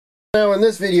in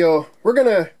this video, we're going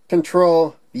to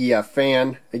control the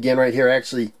fan, again right here,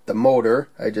 actually the motor.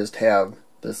 I just have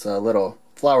this little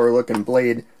flower looking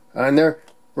blade on there.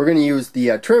 We're going to use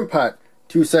the trim pot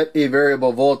to set a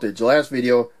variable voltage. Last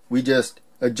video, we just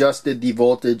adjusted the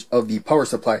voltage of the power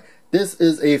supply. This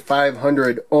is a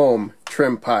 500 ohm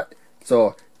trim pot,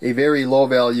 so a very low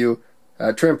value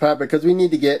trim pot, because we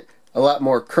need to get a lot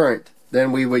more current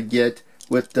than we would get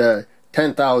with the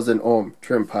 10,000 ohm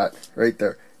trim pot right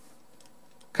there.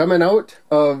 Coming out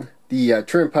of the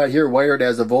trim pot here, wired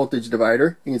as a voltage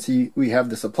divider, you can see we have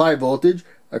the supply voltage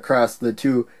across the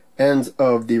two ends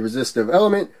of the resistive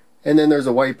element, and then there's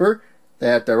a wiper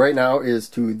that right now is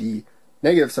to the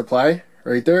negative supply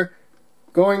right there,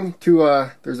 going to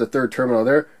there's a third terminal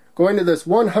there, going to this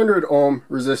 100 ohm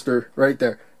resistor right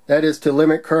there. That is to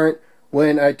limit current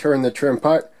when I turn the trim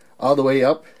pot all the way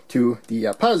up to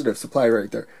the positive supply right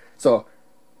there. So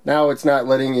now it's not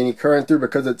letting any current through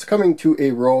because it's coming to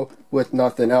a row with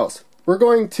nothing else. We're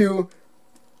going to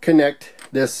connect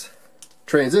this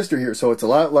transistor here, so it's a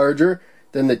lot larger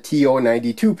than the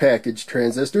TO92 package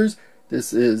transistors.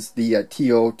 This is the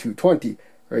TO220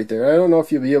 right there. I don't know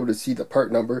if you'll be able to see the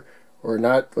part number or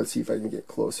not. Let's see if I can get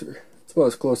closer. It's about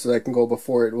as close as I can go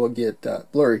before it will get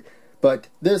blurry. But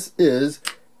this is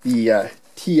the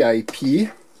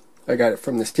TIP. I got it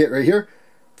from this kit right here,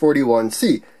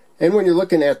 41C. And when you're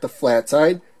looking at the flat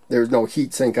side, there's no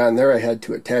heat sink on there. I had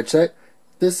to attach that.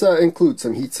 This includes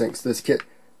some heat sinks, this kit.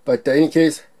 But in any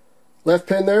case, left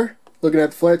pin there, looking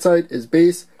at the flat side, is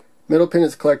base, middle pin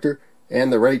is collector,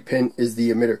 and the right pin is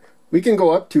the emitter. We can go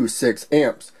up to 6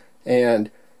 amps. And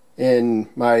in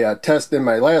my test in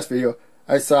my last video,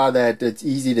 I saw that it's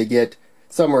easy to get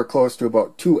somewhere close to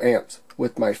about 2 amps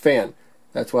with my fan.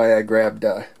 That's why I grabbed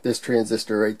this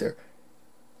transistor right there.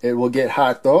 It will get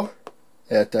hot though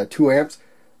at 2 amps.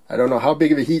 I don't know how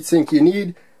big of a heat sink you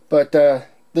need, but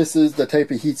this is the type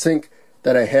of heat sink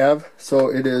that I have, so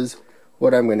it is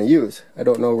what I'm going to use. I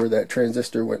don't know where that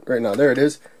transistor went right now. There it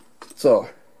is. So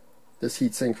this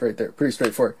heat sink right there, pretty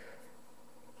straightforward.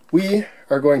 We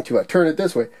are going to turn it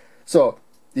this way. So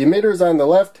the emitter is on the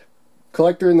left,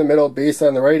 collector in the middle, base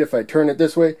on the right. If I turn it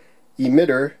this way,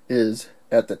 emitter is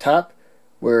at the top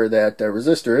where that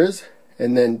resistor is,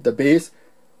 and then the base,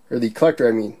 or the collector,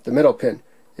 I mean, the middle pin,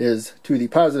 is to the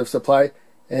positive supply,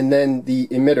 and then the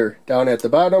emitter down at the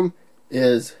bottom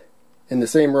is in the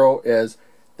same row as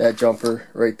that jumper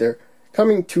right there.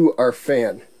 Coming to our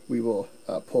fan, we will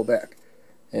pull back.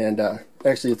 And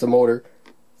actually it's a motor.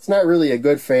 It's not really a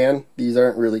good fan. These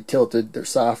aren't really tilted, they're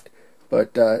soft,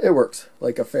 but it works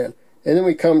like a fan. And then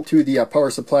we come to the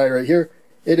power supply right here.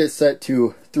 It is set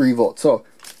to 3 volts. So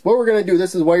what we're going to do,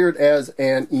 this is wired as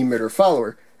an emitter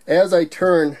follower. As I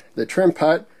turn the trim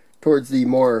pot towards the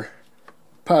more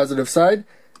positive side,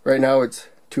 right now it's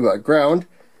to ground,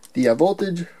 the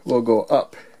voltage will go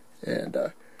up. And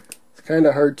it's kind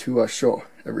of hard to show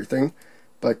everything,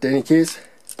 but in any case,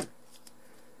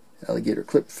 alligator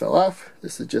clip fell off.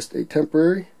 This is just a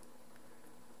temporary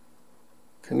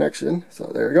connection,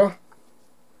 so there we go.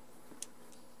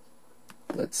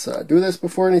 Let's do this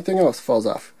before anything else falls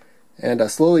off. And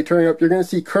slowly turning up, you're going to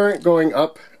see current going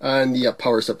up on the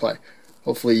power supply.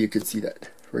 Hopefully you can see that.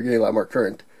 We're getting a lot more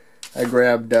current. I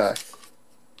grabbed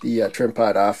the trim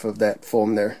pot off of that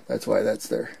foam there. That's why that's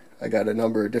there. I got a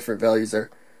number of different values there.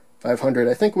 500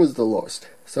 I think was the lowest.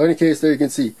 So in any case, there you can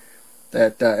see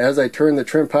that as I turn the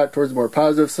trim pot towards the more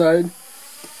positive side,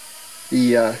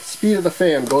 the speed of the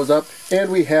fan goes up and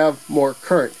we have more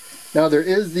current. Now there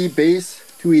is the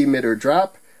base to emitter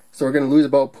drop, so we're going to lose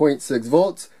about 0.6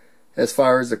 volts as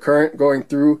far as the current going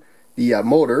through the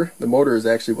motor. The motor is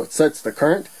actually what sets the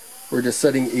current. We're just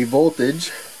setting a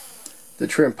voltage, the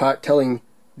trim pot telling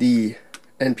the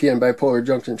NPN bipolar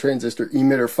junction transistor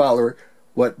emitter follower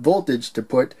what voltage to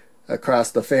put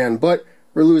across the fan, but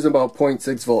we're losing about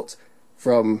 0.6 volts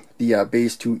from the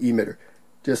base to emitter,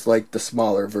 just like the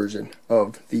smaller version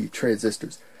of the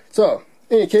transistors. So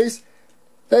in any case,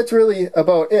 that's really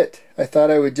about it. I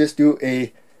thought I would just do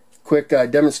a quick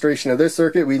demonstration of this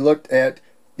circuit. We looked at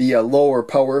the lower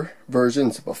power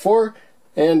versions before,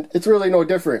 and it's really no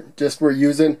different. Just we're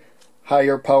using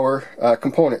higher power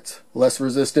components, less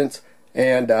resistance,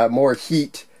 and more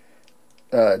heat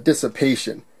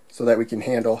dissipation so that we can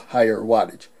handle higher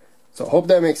wattage. So hope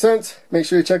that makes sense. Make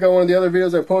sure you check out one of the other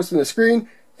videos I posted on the screen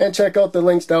and check out the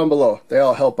links down below. They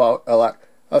all help out a lot.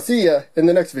 I'll see you in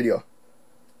the next video.